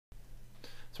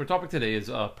So our topic today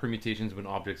is permutations when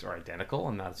objects are identical,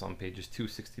 and that's on pages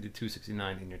 260 to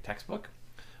 269 in your textbook.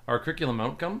 Our curriculum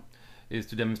outcome is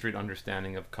to demonstrate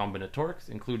understanding of combinatorics,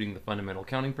 including the fundamental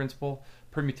counting principle,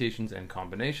 permutations, and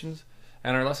combinations.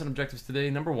 And our lesson objectives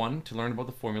today, number 1, to learn about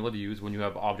the formula to use when you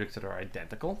have objects that are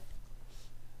identical.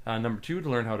 Number 2, to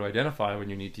learn how to identify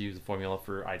when you need to use the formula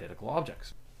for identical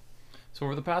objects. So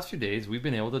over the past few days, we've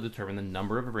been able to determine the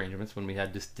number of arrangements when we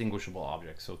had distinguishable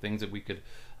objects, so things that we could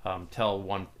tell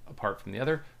one apart from the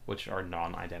other, which are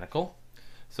non-identical.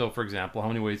 So for example, how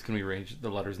many ways can we arrange the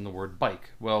letters in the word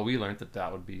bike? Well, we learned that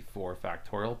that would be 4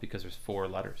 factorial because there's 4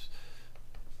 letters.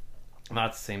 And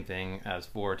that's the same thing as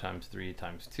 4 times 3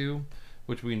 times 2,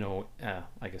 which we know,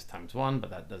 I guess times 1,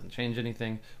 but that doesn't change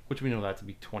anything, which we know that to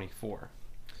be 24.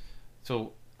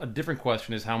 So a different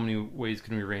question is how many ways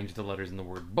can we arrange the letters in the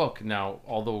word book? Now,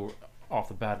 although off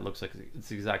the bat it looks like it's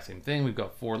the exact same thing, we've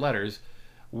got 4 letters,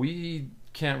 we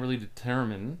can't really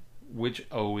determine which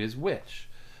O is which.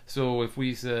 So if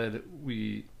we said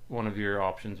one of your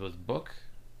options was book,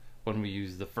 when we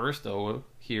use the first O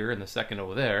here and the second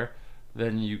O there,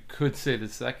 then you could say the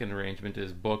second arrangement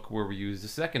is book, where we use the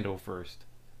second O first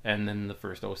and then the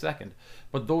first O second.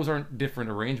 But those aren't different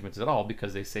arrangements at all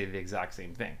because they say the exact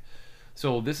same thing.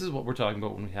 So this is what we're talking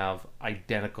about when we have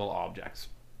identical objects.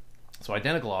 So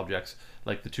identical objects,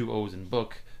 like the 2 O's in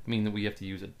book, mean that we have to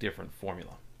use a different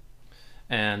formula.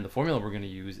 And the formula we're going to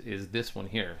use is this one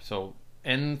here. So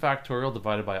n factorial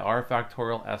divided by r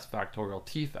factorial, s factorial,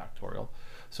 t factorial.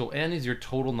 So n is your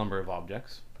total number of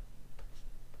objects.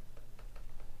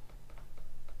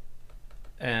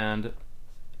 And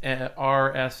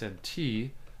r, s, and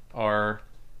t are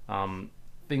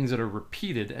things that are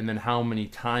repeated, and then how many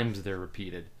times they're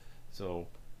repeated. So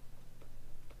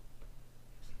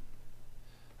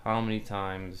how many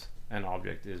times an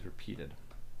object is repeated.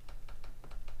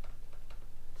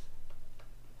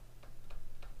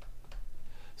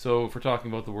 So if we're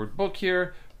talking about the word book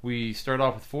here, we start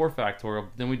off with 4 factorial,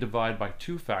 then we divide by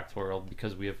 2 factorial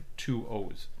because we have 2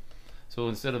 O's. So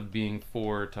instead of being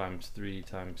 4 times 3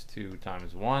 times 2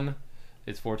 times 1,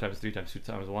 it's 4 times 3 times 2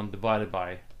 times 1 divided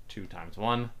by 2 times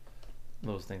 1.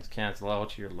 Those things cancel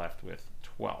out, you're left with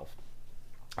 12.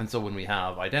 And so when we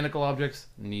have identical objects,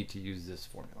 need to use this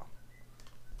formula.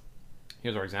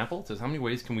 Here's our example. It says, how many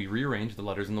ways can we rearrange the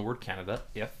letters in the word Canada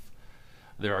if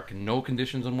there are no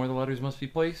conditions on where the letters must be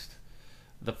placed?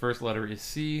 The first letter is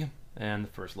C and the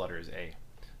first letter is A.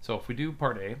 So if we do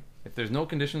part A, if there's no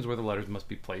conditions where the letters must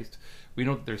be placed, we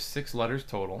know that there's 6 letters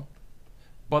total,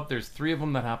 but there's 3 of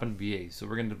them that happen to be A, so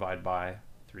we're going to divide by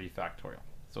 3 factorial.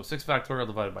 So 6 factorial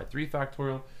divided by 3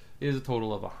 factorial is a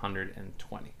total of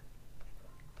 120.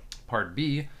 Part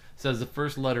B says the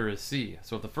first letter is C.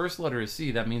 So if the first letter is C,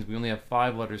 that means we only have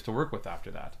 5 letters to work with after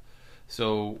that.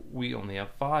 So we only have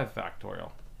 5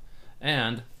 factorial.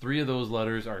 And 3 of those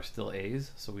letters are still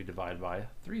A's, so we divide by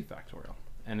 3 factorial.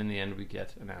 And in the end, we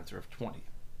get an answer of 20.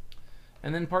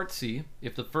 And then part C,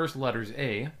 if the first letter is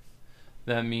A,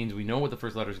 that means we know what the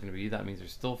first letter is going to be. That means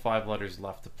there's still 5 letters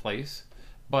left to place.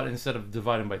 But instead of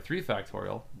dividing by 3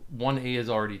 factorial, 1A is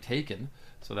already taken,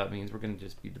 so that means we're going to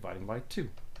just be dividing by 2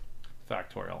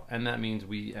 factorial. And that means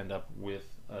we end up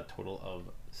with a total of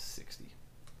 60.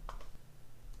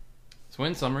 So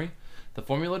in summary, the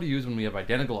formula to use when we have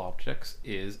identical objects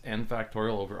is n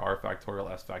factorial over r factorial,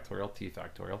 s factorial, t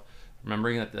factorial.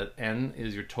 Remembering that the n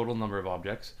is your total number of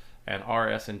objects, and r,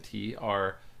 s, and t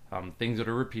are things that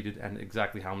are repeated and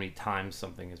exactly how many times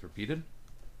something is repeated.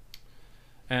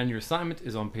 And your assignment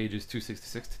is on pages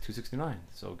 266 to 269.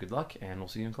 So good luck, and we'll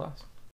see you in class.